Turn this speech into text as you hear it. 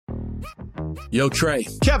Yo, Trey.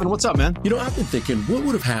 Kevin, what's up, man? I've been thinking, what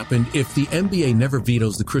would have happened if the NBA never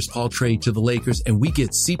vetoes the Chris Paul trade to the Lakers and we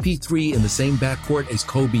get CP3 in the same backcourt as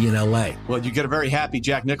Kobe in LA? Well, you get a very happy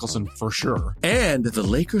Jack Nicholson for sure. And the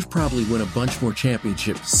Lakers probably win a bunch more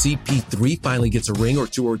championships. CP3 finally gets a ring or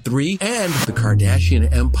two or three, and the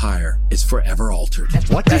Kardashian empire is forever altered.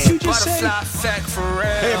 What did you just say?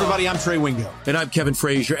 Hey, everybody, I'm Trey Wingo. And I'm Kevin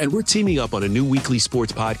Frazier, and we're teaming up on a new weekly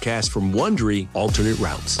sports podcast from Wondery, Alternate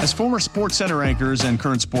Routes. As former Sports Center anchors and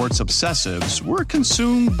current sports obsessives, we're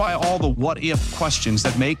consumed by all the what-if questions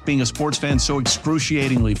that make being a sports fan so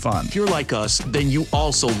excruciatingly fun. If you're like us, then you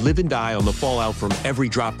also live and die on the fallout from every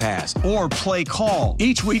drop pass. Or play call.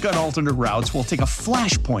 Each week on Alternate Routes, we'll take a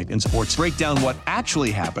flashpoint in sports, break down what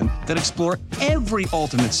actually happened, then explore every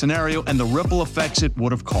alternate scenario and the ripple effects it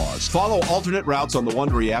would have caused. Follow Alternate Routes on the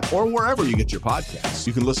Wondery app or wherever you get your podcasts.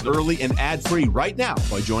 You can listen early and ad-free right now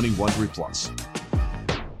by joining Wondery Plus.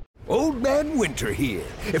 Old Man Winter here.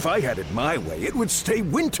 If I had it my way, it would stay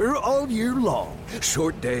winter all year long.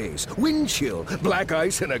 Short days, wind chill, black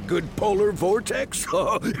ice, and a good polar vortex.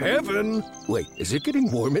 Oh, heaven. Wait, is it getting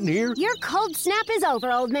warm in here? Your cold snap is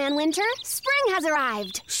over, Old Man Winter. Spring has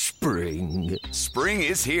arrived. Spring. Spring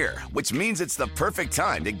is here, which means it's the perfect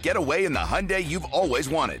time to get away in the Hyundai you've always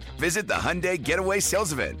wanted. Visit the Hyundai Getaway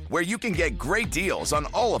Sales Event, where you can get great deals on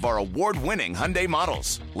all of our award-winning Hyundai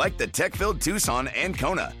models, like the tech-filled Tucson and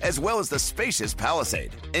Kona, as well as the spacious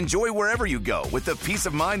Palisade. Enjoy wherever you go with the peace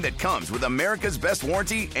of mind that comes with America's best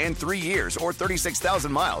warranty and 3 years or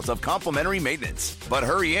 36,000 miles of complimentary maintenance. But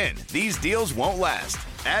hurry in, these deals won't last.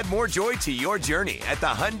 Add more joy to your journey at the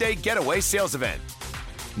Hyundai Getaway Sales Event.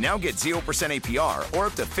 Now get 0% APR or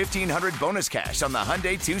up to $1,500 bonus cash on the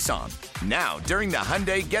Hyundai Tucson. Now, during the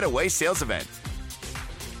Hyundai Getaway Sales Event.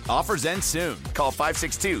 Offers end soon. Call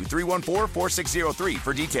 562-314-4603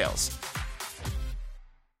 for details.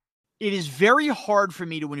 It is very hard for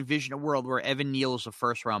me to envision a world where Evan Neal is a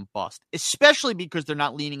first-round bust, especially because they're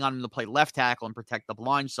not leaning on him to play left tackle and protect the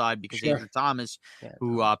blind side because Andrew Thomas,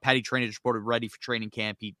 who Patty Traynor just reported ready for training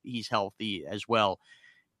camp, he's healthy as well.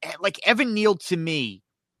 Like, Evan Neal, to me,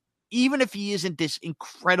 even if he isn't this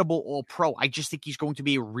incredible all-pro, I just think he's going to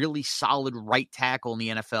be a really solid right tackle in the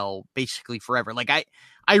NFL basically forever. Like, I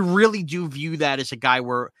really do view that as a guy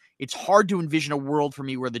where it's hard to envision a world for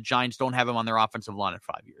me where the Giants don't have him on their offensive line in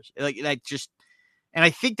 5 years. Like, that just, and I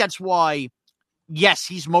think that's why, yes,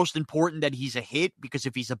 he's most important that he's a hit, because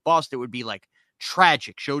if he's a bust, it would be like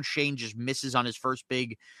tragic. Shane just misses on his first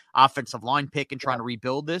big offensive line pick and trying to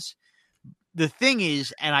rebuild this. The thing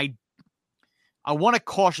is, and I want to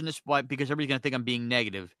caution this because everybody's going to think I'm being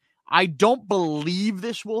negative. I don't believe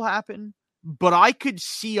this will happen, but I could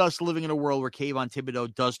see us living in a world where Kayvon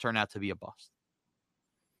Thibodeau does turn out to be a bust.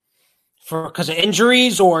 Because of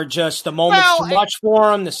injuries or just the moment's too much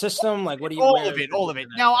for him, the system? Like, what do you... All of it.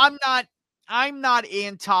 Now, I'm not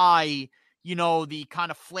anti, the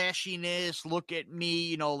kind of flashiness, look at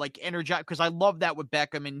me, like energize, because I love that with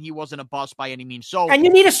Beckham, and he wasn't a bust by any means. So, and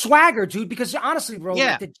you need a swagger, dude, because honestly, bro,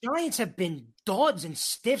 yeah. like, the Giants have been duds and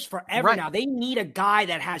stiffs forever now. They need a guy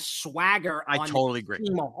that has swagger. I totally agree.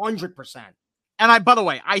 100%. And by the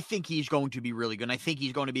way, I think he's going to be really good. And I think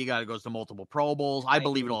he's going to be a guy that goes to multiple Pro Bowls. I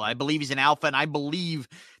believe it all. I believe he's an alpha, and I believe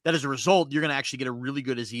that as a result, you're going to actually get a really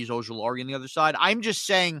good Azeez Ojulari on the other side. I'm just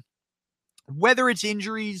saying, whether it's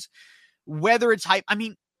injuries, whether it's hype, I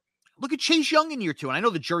mean, look at Chase Young in year 2. And I know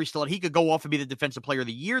the jury's still out. He could go off and be the defensive player of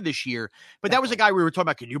the year this year. But that was a guy we were talking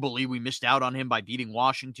about. Can you believe we missed out on him by beating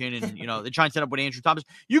Washington? And, the Giants ended up with Andrew Thomas.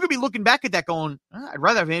 You could be looking back at that going, I'd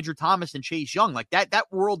rather have Andrew Thomas than Chase Young. Like that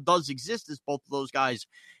world does exist as both of those guys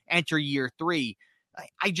enter year 3.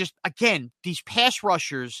 I just, again, these pass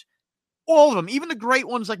rushers, all of them, even the great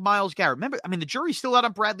ones like Myles Garrett. Remember, I mean, the jury's still out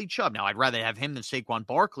on Bradley Chubb. Now, I'd rather have him than Saquon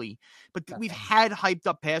Barkley. But we've had hyped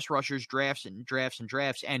up pass rushers, drafts.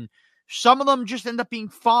 And some of them just end up being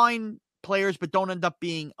fine players, but don't end up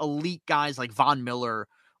being elite guys like Von Miller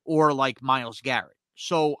or like Myles Garrett.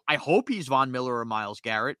 So I hope he's Von Miller or Myles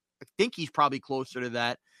Garrett. I think he's probably closer to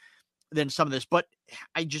that than some of this. But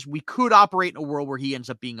we could operate in a world where he ends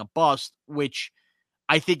up being a bust, which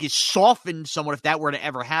I think is softened somewhat if that were to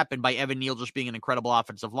ever happen by Evan Neal just being an incredible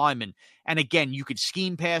offensive lineman. And again, you could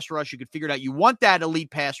scheme pass rush. You could figure it out. You want that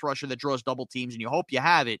elite pass rusher that draws double teams, and you hope you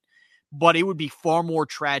have it. But it would be far more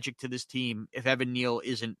tragic to this team if Evan Neal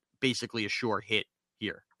isn't basically a sure hit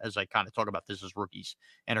here, as I kind of talk about this as rookies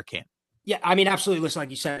enter camp. Yeah, I mean, absolutely. Listen, like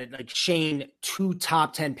you said, like Shane, 2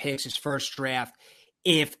 top 10 picks his first draft.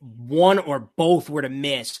 If one or both were to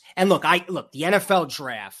miss, and look, the NFL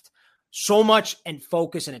draft, so much and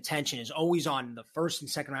focus and attention is always on the first and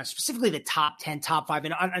second round, specifically the top 10, top 5,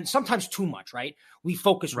 and sometimes too much, right? We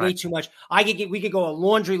focus way too much. We could go a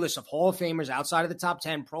laundry list of Hall of Famers outside of the top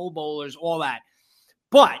 10, Pro Bowlers, all that.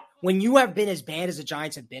 But when you have been as bad as the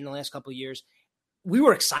Giants have been the last couple of years, we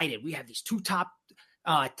were excited. We have these 2 top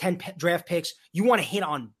 10 draft picks. You want to hit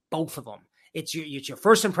on both of them. It's your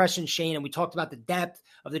first impression, Shane, and we talked about the depth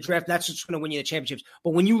of the draft. That's what's going to win you the championships. But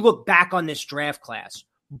when you look back on this draft class,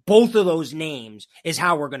 both of those names is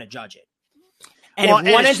how we're going to judge it. And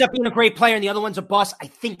if one ends up being a great player and the other one's a bust, I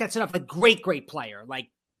think that's enough. A great player, like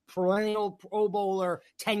perennial Pro Bowler,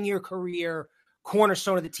 10-year career,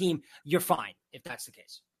 cornerstone of the team, you're fine if that's the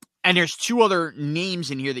case. And there's 2 other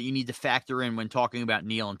names in here that you need to factor in when talking about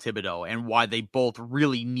Neal and Thibodeau and why they both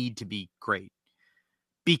really need to be great.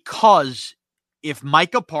 Because if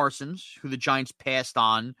Micah Parsons, who the Giants passed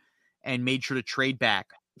on and made sure to trade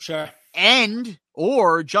back,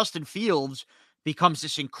 or Justin Fields becomes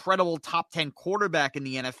this incredible top 10 quarterback in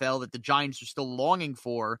the NFL that the Giants are still longing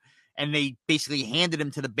for, and they basically handed him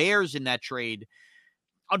to the Bears in that trade.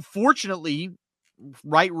 Unfortunately,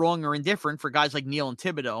 right, wrong, or indifferent for guys like Neal and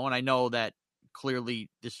Thibodeau, and I know that clearly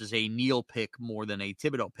this is a Neal pick more than a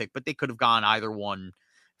Thibodeau pick, but they could have gone either one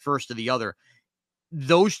first or the other.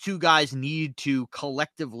 Those 2 guys need to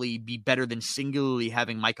collectively be better than singularly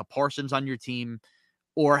having Micah Parsons on your team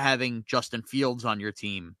or having Justin Fields on your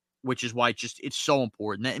team, which is why it's so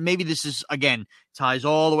important. And maybe this is, again, ties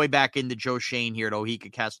all the way back into Joe Shane here at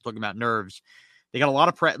Ohika Castle talking about nerves. They got a lot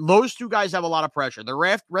of those 2 guys have a lot of pressure.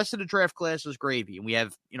 The rest of the draft class is gravy. And we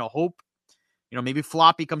have, hope, maybe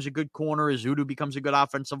Flop becomes a good corner, Azudu becomes a good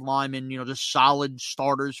offensive lineman, just solid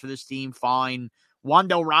starters for this team, fine.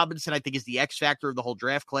 Wan'Dale Robinson, I think, is the X factor of the whole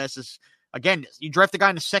draft class. Again, you draft a guy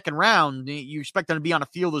in the second round, you expect him to be on a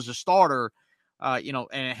field as a starter,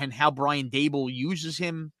 and how Brian Dable uses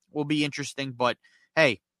him will be interesting. But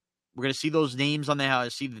hey, we're going to see those names on the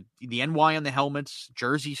NY on the helmets,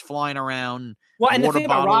 jerseys flying around. Well, and the thing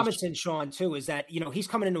about Robinson, Sean, too, is that, he's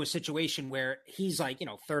coming into a situation where he's like,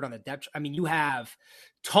 third on the depth. I mean, you have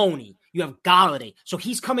Tony, you have Golliday. So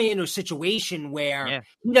he's coming into a situation where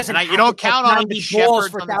he doesn't have you don't count on 90 balls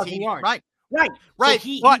for 1,000 yards. Right. So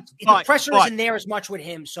the pressure isn't there as much with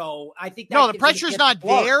him. So I think the pressure's not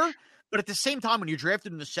there. But at the same time, when you're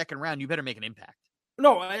drafted in the second round, you better make an impact.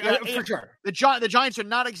 No, for sure. The Giants are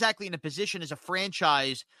not exactly in a position as a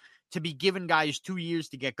franchise to be giving guys 2 years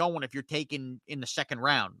to get going if you're taken in the second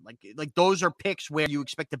round. Like those are picks where you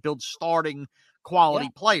expect to build starting quality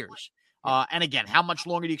players. And again, how much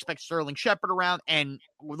longer do you expect Sterling Shepard around? And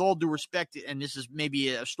with all due respect, and this is maybe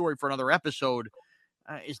a story for another episode,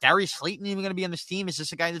 is Darius Slayton even going to be on this team? Is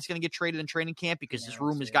this a guy that's going to get traded in training camp? Because this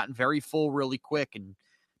room has gotten very full really quick, and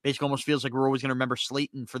basically almost feels like we're always going to remember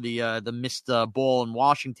Slayton for the missed ball in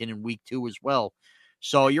Washington in week 2 as well.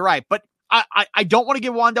 So you're right. But I don't want to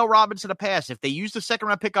give Wan'Dale Robinson a pass. If they use the second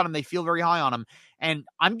round pick on him, they feel very high on him. And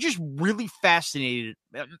I'm just really fascinated.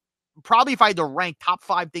 Probably if I had to rank top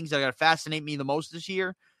 5 things that are going to fascinate me the most this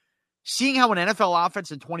year, seeing how an NFL offense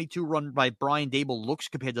in 22 run by Brian Dable looks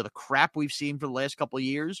compared to the crap we've seen for the last couple of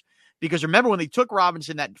years. Because remember when they took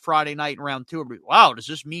Robinson that Friday night in round 2, wow, does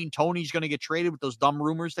this mean Tony's going to get traded with those dumb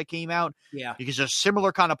rumors that came out? Yeah. Because they're a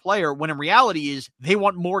similar kind of player, when in reality is they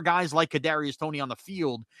want more guys like Kadarius Toney on the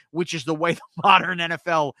field, which is the way the modern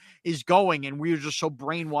NFL is going. And we're just so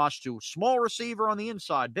brainwashed to small receiver on the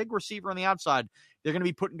inside, big receiver on the outside. They're going to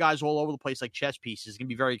be putting guys all over the place like chess pieces. It's going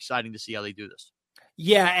to be very exciting to see how they do this.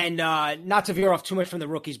 Yeah, and not to veer off too much from the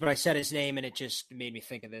rookies, but I said his name, and it just made me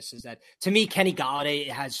think of this, is that, to me, Kenny Golliday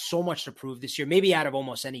has so much to prove this year, maybe out of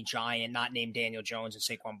almost any Giant not named Daniel Jones and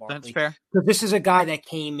Saquon Barkley. That's fair. Because this is a guy that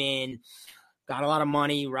came in, got a lot of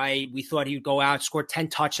money, right? We thought he would go out, score 10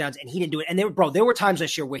 touchdowns, and he didn't do it. And there were times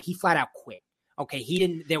this year where he flat out quit.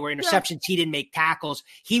 Okay, there were interceptions. He didn't make tackles.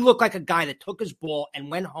 He looked like a guy that took his ball and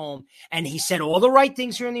went home, and he said all the right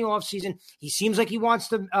things here in the offseason. He seems like he wants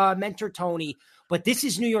to mentor Tony. But this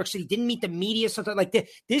is New York City. Didn't meet the media, something like this.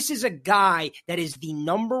 This is a guy that is the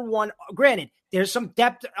number one. Granted, there's some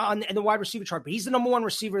depth in the wide receiver chart, but he's the number one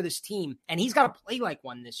receiver of this team, and he's got to play like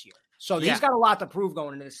one this year. So he's got a lot to prove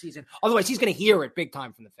going into the season. Otherwise, he's going to hear it big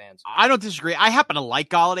time from the fans. I don't disagree. I happen to like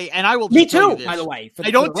Golliday, and I will. Me too, by the way.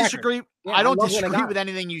 I don't disagree. I don't disagree with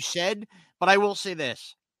anything you said, but I will say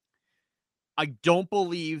this. I don't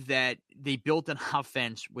believe that they built an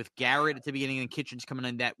offense with Garrett at the beginning and Kitchens coming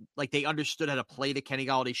in that like they understood how to play to Kenny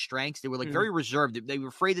Galladay's strengths. They were very reserved. They were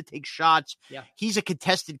afraid to take shots. Yeah. He's a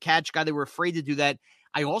contested catch guy. They were afraid to do that.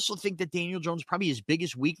 I also think that Daniel Jones, probably his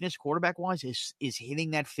biggest weakness quarterback-wise, is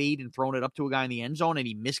hitting that fade and throwing it up to a guy in the end zone, and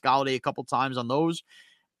he missed Golliday a couple times on those.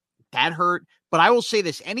 That hurt. But I will say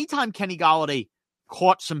this, anytime Kenny Golliday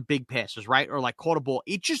caught some big passes, right? Or like caught a ball,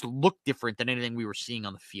 it just looked different than anything we were seeing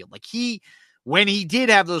on the field. Like when he did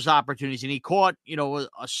have those opportunities and he caught, a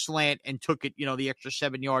slant and took it, the extra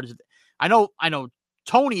 7 yards. I know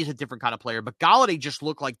Tony is a different kind of player, but Golliday just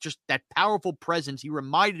looked like just that powerful presence. He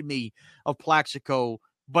reminded me of Plaxico,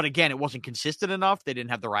 but again, it wasn't consistent enough. They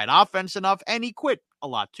didn't have the right offense enough, and he quit a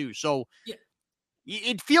lot too. So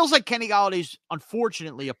it feels like Kenny Golladay's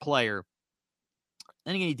unfortunately a player.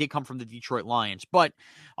 And again, he did come from the Detroit Lions, but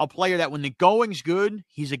a player that when the going's good,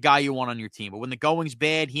 he's a guy you want on your team. But when the going's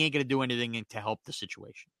bad, he ain't going to do anything to help the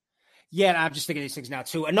situation. Yeah, and I'm just thinking of these things now,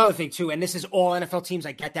 too. Another thing, too, and this is all NFL teams,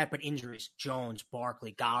 I get that, but injuries, Jones,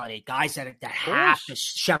 Barkley, Golliday, guys that have to,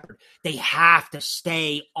 Shepard, they have to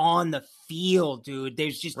stay on the field, dude.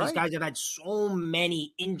 There's just these guys have had so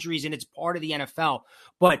many injuries, and it's part of the NFL.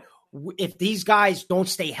 But if these guys don't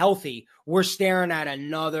stay healthy, we're staring at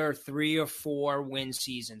another 3 or 4 win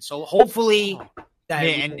season. So hopefully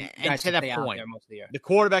and to that point, the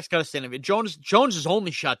quarterback's got to stand up. Jones'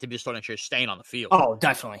 only shot to be a starting next year is staying on the field. Oh,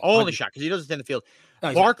 definitely. Only shot because he doesn't stay in the field.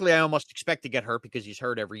 No, Barkley, I almost expect to get hurt because he's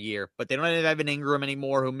hurt every year, but they don't have an Ingram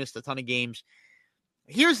anymore who missed a ton of games.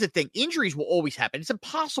 Here's the thing. Injuries will always happen. It's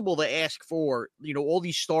impossible to ask for, all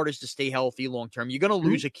these starters to stay healthy long-term. You're going to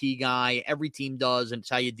lose a key guy. Every team does, and it's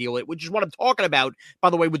how you deal with it, which is what I'm talking about, by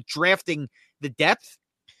the way, with drafting the depth.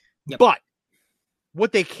 Yep. But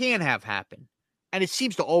what they can have happen, and it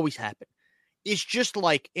seems to always happen, is just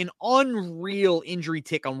like an unreal injury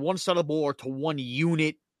tick on one side of the ball or to one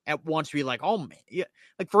unit at once. Be like, oh, man. Yeah.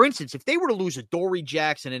 Like, for instance, if they were to lose a Dory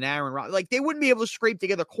Jackson and Aaron Rodgers, like, they wouldn't be able to scrape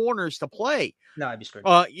together corners to play. No, I'd be scraped.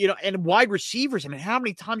 And wide receivers. I mean, how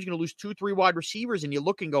many times are you going to lose 2-3 wide receivers and you're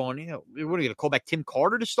looking going, what are you going to call back Tim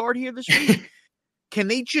Carter to start here this week? Can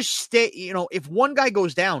they just stay, if one guy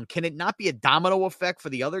goes down, can it not be a domino effect for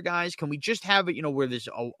the other guys? Can we just have it, where there's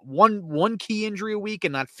one key injury a week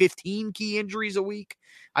and not 15 key injuries a week?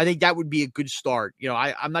 I think that would be a good start.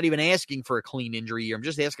 I'm not even asking for a clean injury year. I'm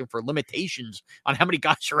just asking for limitations on how many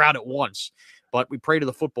guys are out at once. But we pray to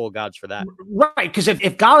the football gods for that. Right, because if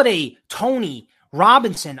Golliday, Tony,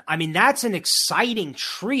 Robinson, I mean, that's an exciting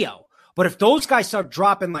trio. But if those guys start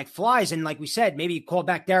dropping like flies, and like we said, maybe you call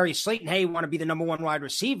back Darius Slayton, hey, you want to be the number 1 wide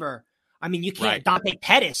receiver. I mean, you can't, Dante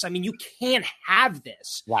Pettis. I mean, you can't have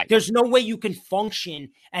this. Right. There's no way you can function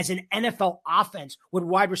as an NFL offense with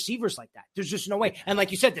wide receivers like that. There's just no way. And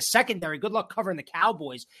like you said, the secondary, good luck covering the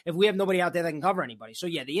Cowboys if we have nobody out there that can cover anybody. So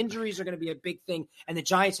yeah, the injuries are going to be a big thing. And the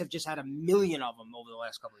Giants have just had a million of them over the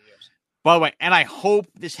last couple of years. By the way, and I hope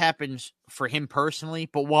this happens for him personally,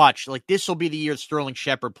 but watch, like this will be the year Sterling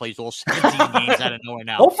Shepard plays all 17 games out of nowhere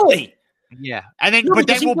now. Hopefully. Yeah. And then, but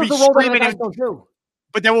then we'll be screaming.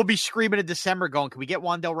 But then we'll be screaming in December going, can we get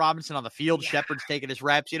Wan'Dale Robinson on the field? Yeah. Shepard's taking his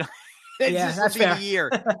reps, This will be the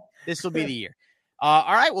year. This will be the year.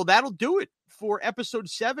 All right. Well, that'll do it for episode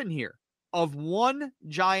 7 here of One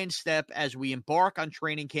Giant Step as we embark on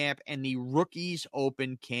training camp and the Rookies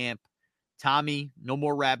Open Camp. Tommy, no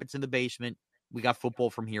more rabbits in the basement. We got football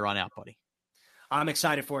from here on out, buddy. I'm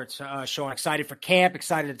excited for it, Sean. Excited for camp.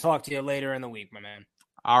 Excited to talk to you later in the week, my man.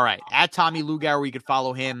 All right. At Tommy Lugauer, where you could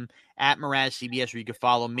follow him. At Mraz CBS, where you could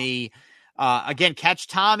follow me. Again, catch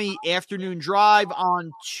Tommy afternoon drive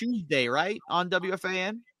on Tuesday, right? On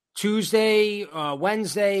WFAN? Tuesday,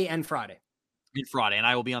 Wednesday, and Friday. And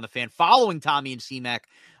I will be on the Fan following Tommy and C-Mac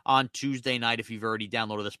on Tuesday night if you've already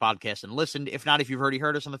downloaded this podcast and listened. If not, if you've already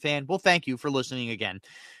heard us on the Fan, well, thank you for listening again.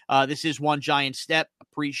 This is One Giant Step.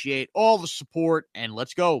 Appreciate all the support, and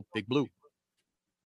let's go, Big Blue.